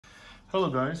Hello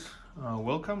guys,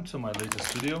 welcome to my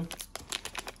latest video.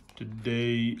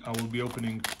 Today I will be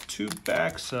opening 2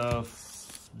 packs of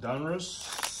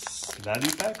Donruss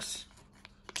value packs.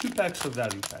 2 packs of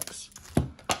value packs.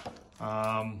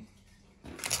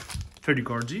 30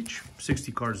 cards each,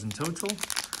 60 cards in total.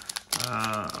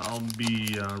 I'll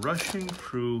be rushing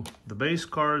through the base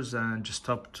cards and just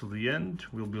up to the end.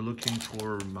 We'll be looking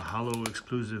for Mahalo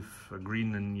exclusive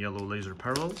green and yellow laser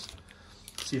parallels.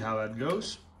 See how that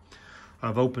goes.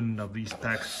 I've opened up these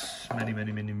packs many in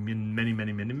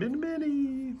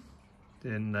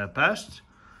the past.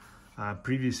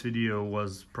 Previous video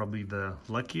was probably the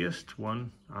luckiest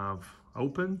one I've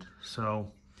opened,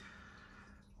 so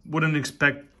wouldn't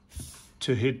expect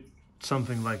to hit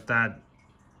something like that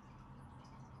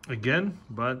again,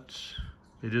 but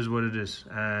it is what it is,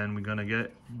 and we're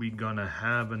gonna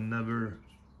have another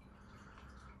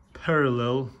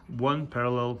parallel,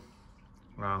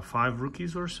 5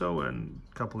 rookies or so and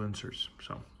a couple inserts.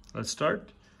 So let's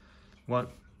start. Fat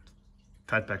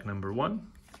pack number 1.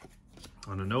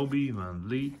 Ananobi, Van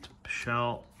Vliet,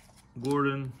 Pichal,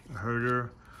 Gordon,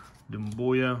 Herder,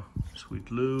 Dumboya,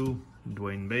 Sweet Lou,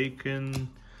 Dwayne Bacon,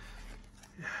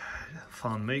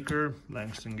 Fawn Maker,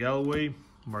 Langston Galloway,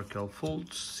 Markel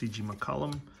Fultz, C.G.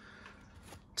 McCollum,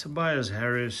 Tobias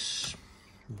Harris,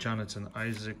 Jonathan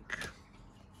Isaac,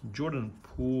 Jordan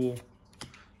Poole,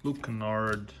 Luke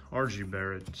Kennard, R.G.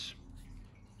 Barrett,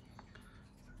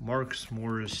 Marcus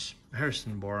Morris,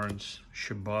 Harrison Barnes,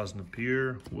 Shabazz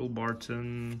Napier, Will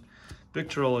Barton,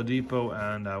 Victor Oladipo,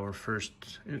 and our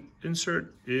first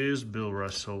insert is Bill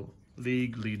Russell,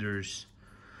 league leaders,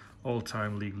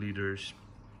 all-time league leaders.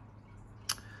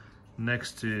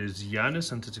 Next is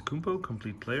Giannis Antetokounmpo,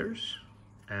 complete players,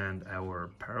 and our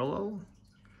parallel.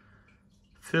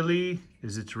 Philly,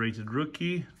 is it rated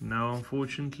rookie? No,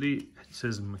 unfortunately, it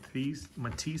says Matisse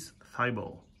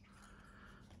Thybulle.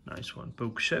 Nice one.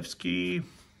 Pokuševski,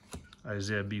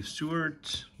 Isaiah Beef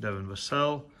Stewart, Devin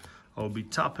Vassell, Obi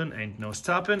Toppin, ain't no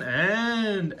stoppin',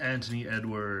 and Anthony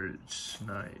Edwards.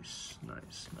 Nice.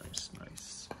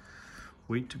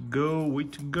 Way to go.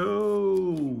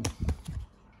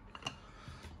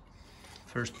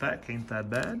 First pack, ain't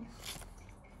that bad.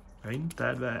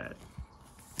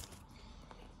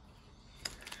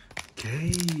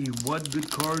 Okay, what good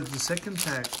cards the second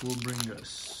pack will bring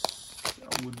us?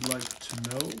 I would like to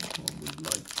know.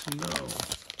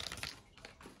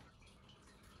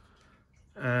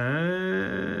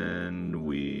 And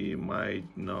we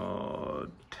might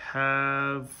not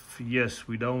have, yes,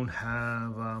 we don't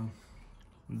have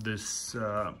this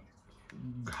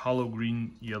hollow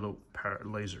green yellow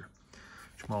laser.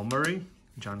 Jamal Murray,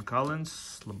 John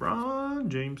Collins, LeBron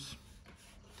James.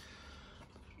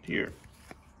 Here.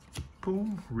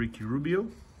 Boom, Ricky Rubio,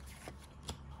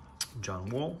 John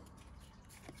Wall,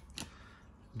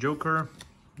 Joker,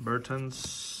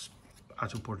 Bertans,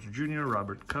 Otto Porter Jr.,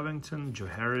 Robert Covington, Joe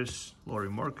Harris, Lauri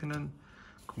Markkanen,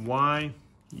 Kawhi,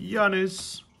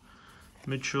 Giannis,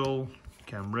 Mitchell,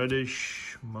 Cam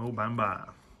Reddish, Mo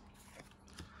Bamba,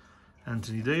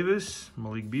 Anthony Davis,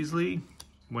 Malik Beasley,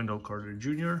 Wendell Carter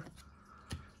Jr.,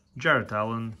 Jarrett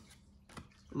Allen,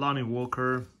 Lonnie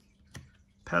Walker.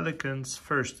 Pelicans,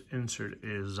 first insert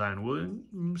is Zion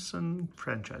Williamson,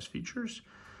 franchise features.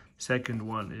 Second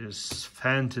one is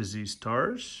Fantasy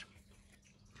Stars.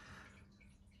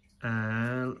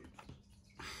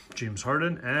 James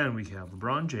Harden, and we have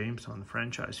LeBron James on the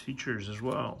franchise features as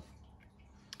well.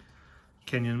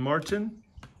 Kenyon Martin,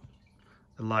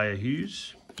 Elijah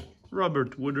Hughes,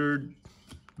 Robert Woodard,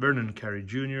 Vernon Carey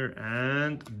Jr.,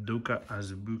 and Doka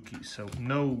Azubuike. So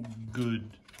no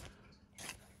good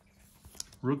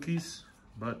rookies,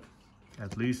 but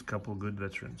at least a couple good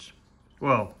veterans.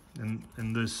 Well, in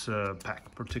this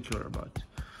pack particular, but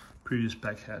previous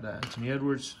pack had Anthony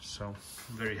Edwards, so I'm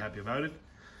very happy about it.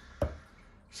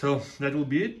 So that will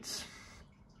be it.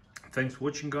 Thanks for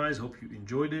watching, guys. Hope you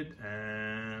enjoyed it,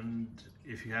 and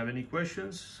if you have any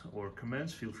questions or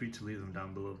comments, feel free to leave them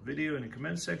down below the video in the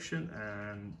comment section,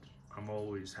 and I'm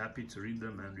always happy to read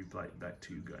them and reply back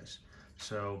to you guys.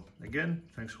 So again,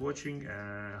 thanks for watching,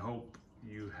 and I hope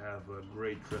you have a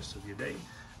great rest of your day,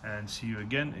 and see you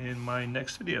again in my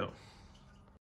next video.